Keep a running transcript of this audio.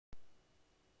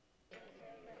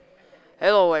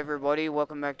Hello everybody,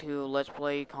 welcome back to Let's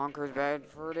Play Conkers Bad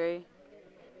Fur Day.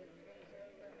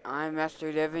 I'm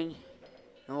Master Devin.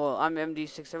 Well, I'm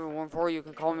MD6714, you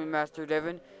can call me Master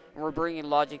Devin. And we're bringing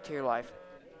logic to your life.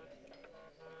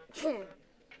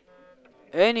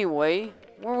 Anyway,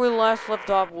 where we last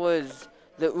left off was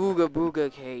the Ooga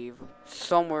Booga Cave.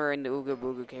 Somewhere in the Ooga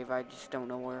Booga Cave, I just don't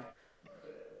know where.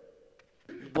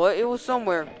 But it was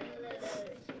somewhere.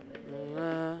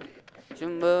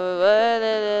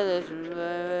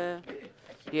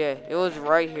 Yeah, it was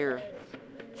right here.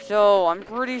 So, I'm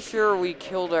pretty sure we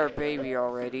killed our baby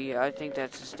already. I think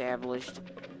that's established.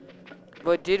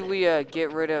 But did we,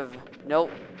 get rid of...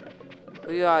 Nope.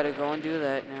 We gotta go and do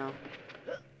that now.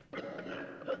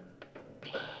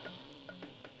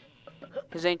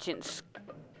 His ancient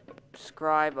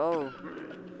scribe... Oh.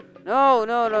 No,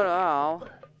 no, no, no.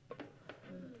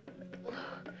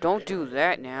 Don't do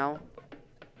that now.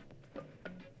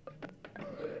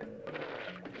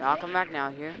 I'll come back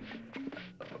now here.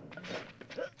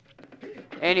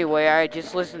 Anyway, I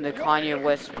just listened to Kanye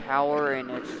West's Power,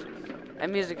 and that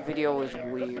music video was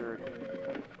weird.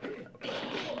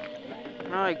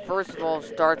 Like, first of all, it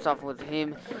starts off with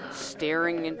him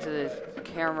staring into the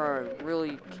camera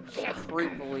really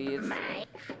creepily.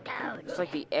 It's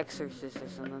like The Exorcist or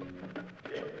something.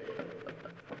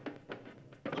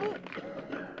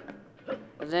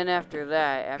 And then after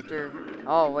that,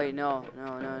 oh wait, no,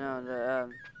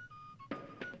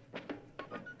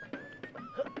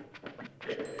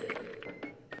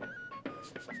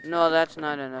 no, that's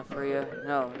not enough for you.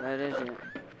 No, that isn't.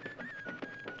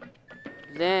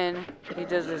 Then he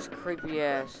does this creepy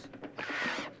ass.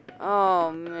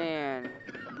 Oh man.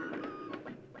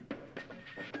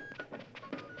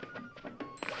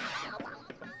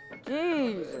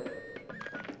 Jeez.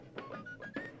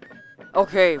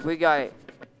 Okay, we got it.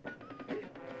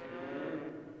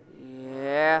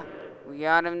 Yeah, we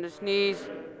got him to sneeze.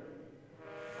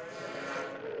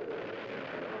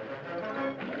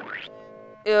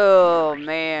 Ew,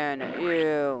 man,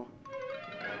 ew.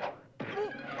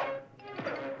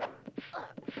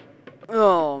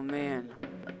 Oh, man.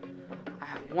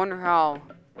 I wonder how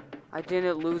I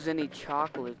didn't lose any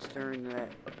chocolates during that.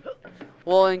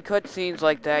 Well, in cutscenes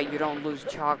like that, you don't lose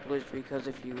chocolates because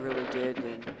if you really did,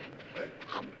 then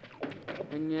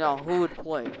you know, who would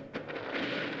play?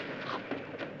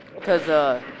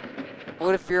 Because,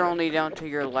 what if you're only down to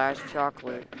your last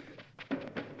chocolate?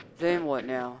 Then what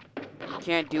now? You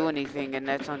can't do anything, and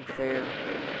that's unfair.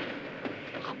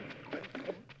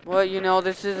 Well, you know,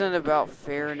 this isn't about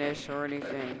fairness or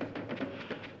anything.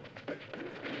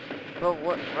 But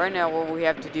right now, what we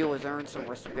have to do is earn some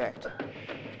respect.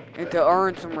 And to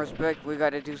earn some respect, we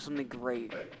gotta do something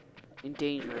great. And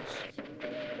dangerous.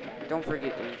 Don't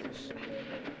forget dangerous.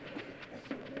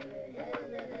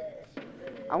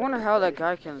 I wonder how that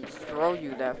guy can throw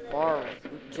you that far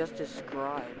with just his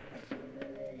scribe.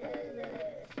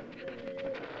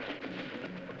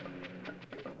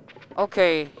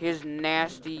 Okay, his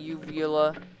nasty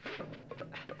uvula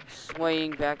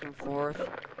swaying back and forth.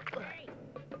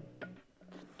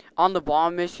 On the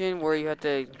bomb mission where you have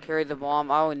to carry the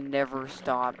bomb, I would never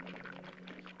stop.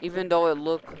 Even though it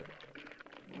looked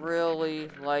really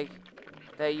like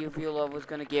that uvula was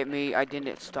gonna get me, I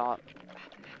didn't stop.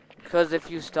 Because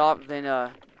if you stop, then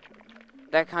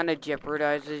that kind of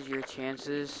jeopardizes your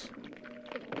chances.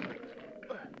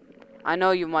 I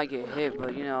know you might get hit,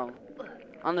 but you know,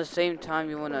 on the same time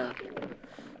you wanna...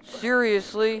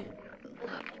 Seriously?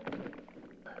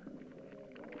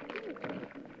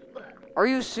 Are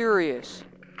you serious?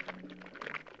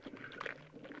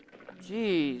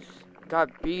 Jeez.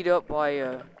 Got beat up by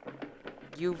a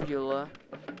uvula.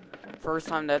 First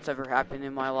time that's ever happened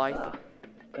in my life.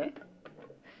 Okay.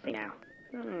 See now.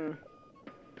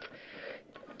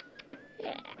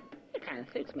 Yeah, it kind of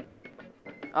suits me.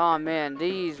 Oh man,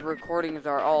 these recordings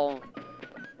are all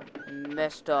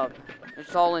messed up.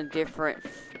 It's all in different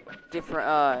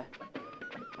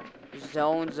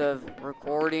zones of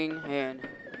recording, and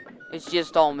it's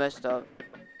just all messed up.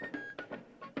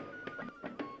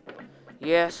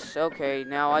 Yes, okay.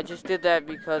 Now I just did that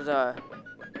because I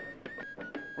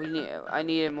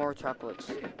needed more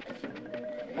chocolates.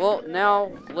 Well,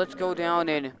 now let's go down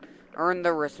and earn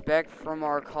the respect from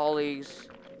our colleagues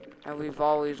that we've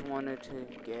always wanted to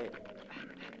get.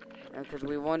 Because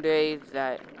we one day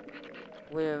that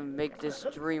we'll make this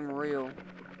dream real.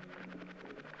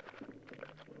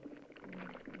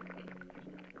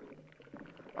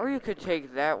 Or you could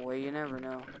take that way, you never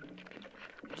know.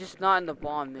 Just not in the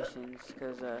bomb missions,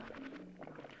 because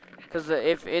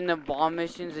if in the bomb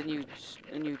missions and you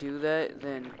do that,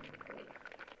 then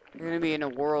you're gonna be in a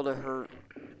world of hurt.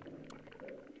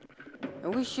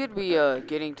 And we should be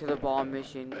getting to the bomb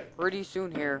mission pretty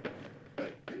soon here.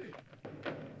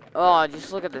 Oh,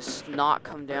 just look at the snot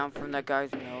come down from that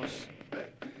guy's nose.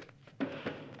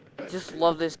 Just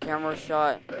love this camera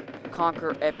shot.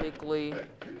 Conker epically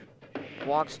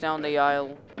walks down the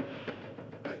aisle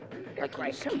like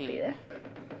he's king.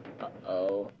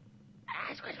 Uh-oh.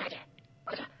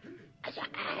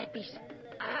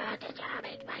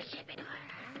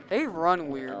 They run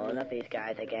weird. Oh, not these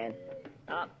guys again.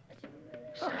 Oh.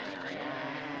 Oh.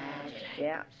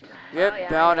 Yeah. Yep, Oh, yeah,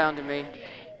 bow down to me.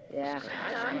 Yeah.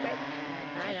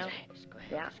 I know.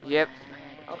 Yeah. Yep.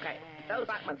 Okay. Those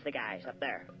black monster guys up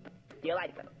there. Do you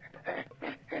like them?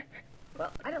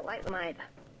 Well, I don't like them either.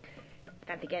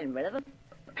 Fancy getting rid of them?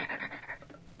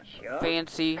 Sure.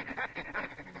 Fancy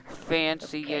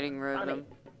getting rid of them.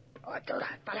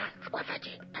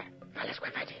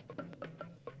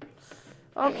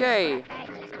 Okay.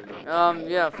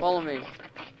 Yeah, follow me.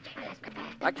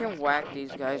 I can whack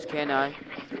these guys, can I?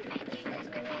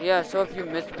 Yeah, so if you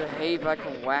misbehave, I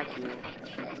can whack you.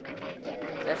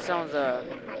 That sounds,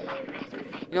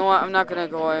 You know what? I'm not gonna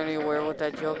go anywhere with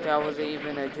that joke. That wasn't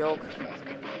even a joke.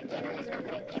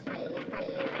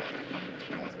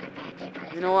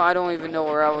 You know what? I don't even know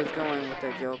where I was going with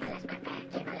that joke.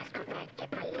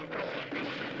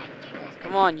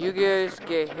 Come on, you guys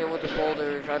get hit with the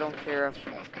boulders. I don't care if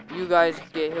you guys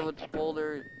get hit with the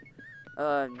boulders.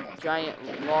 Giant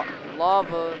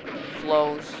lava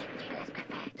flows.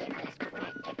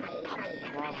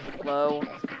 Lava flow.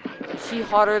 Is she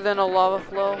hotter than a lava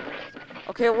flow?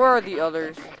 Okay, where are the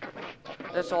others?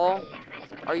 That's all?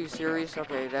 Are you serious?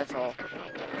 Okay, that's all.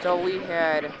 So we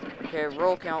had, okay,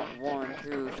 roll count 1,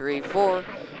 2, 3, 4.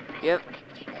 Yep.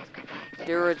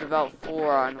 There was about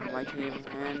 4 on my team,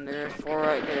 and there's 4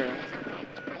 right there.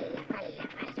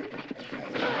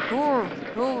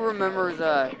 Who remembers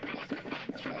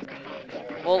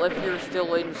well, if you're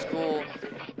still in school,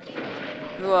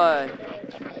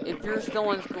 if you're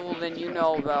still in school, then you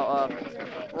know about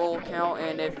roll count,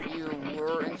 and if you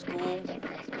were in school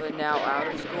but now out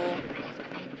of school,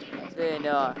 then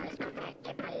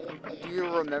do you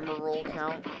remember roll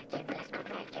count?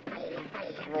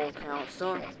 Roll count.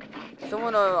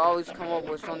 Someone always come up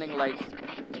with something like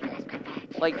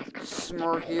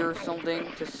smirky or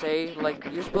something to say. Like,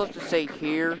 you're supposed to say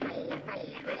here,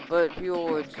 but people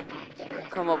would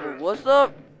come up with what's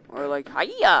up or like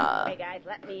hiya. Hey guys,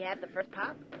 let me have the first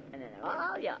pop, and then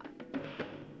all yeah.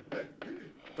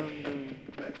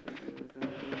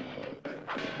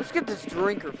 Let's get this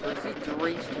drinker first. He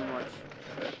drinks too much.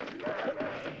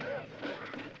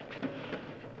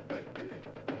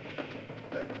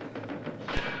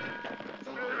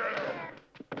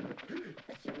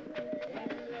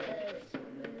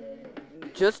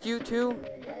 Just you two?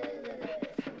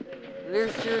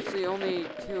 There's seriously only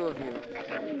 2 of you.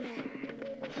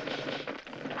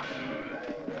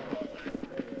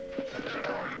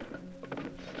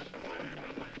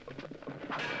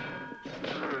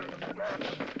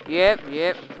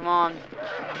 Yep, come on.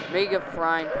 Mega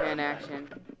frying pan action.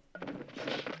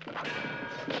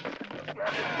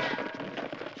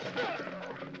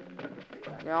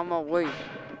 Yeah, I'm gonna wait.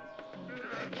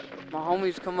 My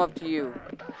homies come up to you.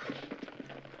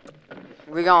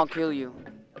 We gonna kill you.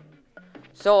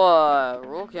 So,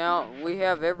 roll count. We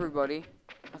have everybody.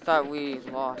 I thought we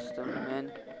lost them,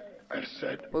 men. I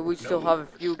said, but we still have a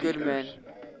few good men.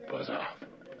 Buzz off.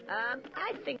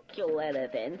 I think you'll let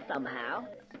us in somehow.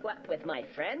 What with my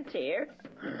friends here?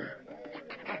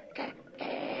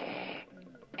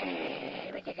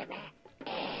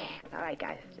 Alright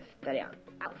guys, just steady on.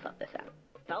 I'll sort this out.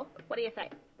 So, what do you say?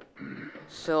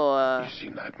 So, You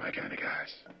seem like my kind of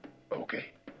guys.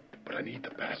 Okay, but I need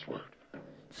the password.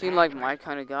 Seem like my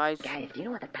kind of guys. Guys, do you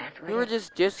know what the password is? You were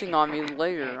just dissing on me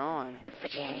later on.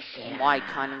 My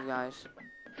kind of guys.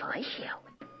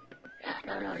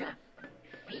 No.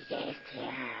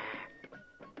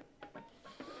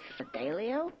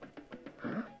 Fidelio?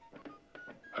 Huh?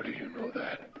 How do you know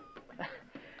that?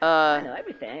 I know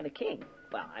everything. I'm a king.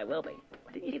 Well, I will be.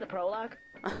 Didn't you see the prologue?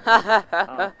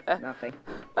 Oh, nothing.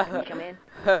 Can you come in?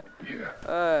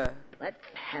 Yeah. Let's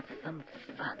have some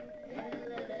fun.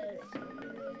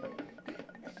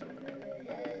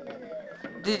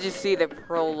 Did you see the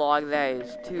prologue? That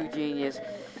is too genius.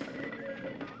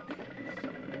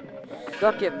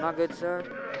 Suck it, my good sir.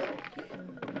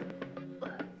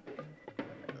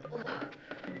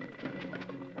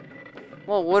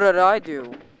 Well, what did I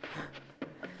do?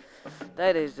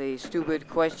 That is a stupid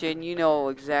question. You know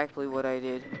exactly what I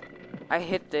did. I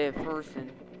hit the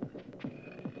person.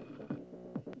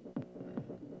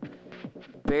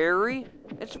 Barry?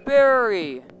 It's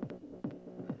Barry!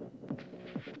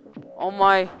 Oh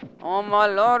my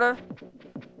lord.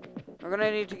 We're gonna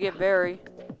need to get Barry.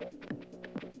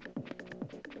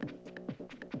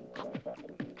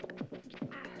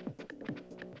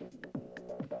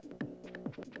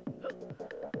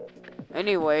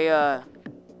 Anyway,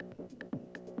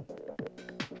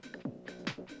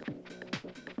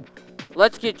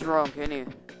 let's get drunk,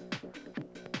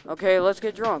 Okay, let's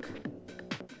get drunk.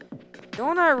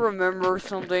 Don't I remember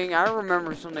something? I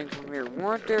remember something from here.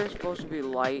 Weren't there supposed to be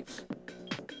lights?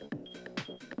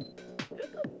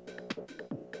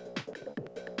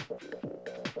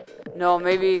 No,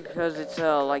 maybe because it's,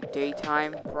 like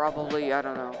daytime. Probably, I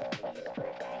don't know.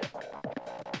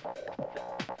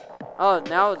 Oh,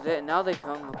 now they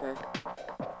come, okay.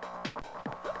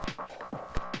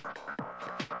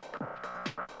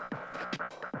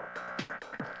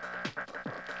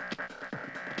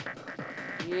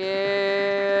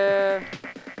 Yeah.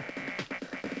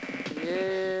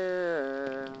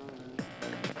 Yeah.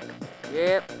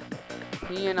 Yep.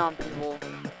 Peeing on people.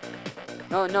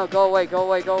 No, go away, go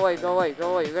away, go away, go away,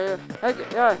 go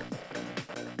away.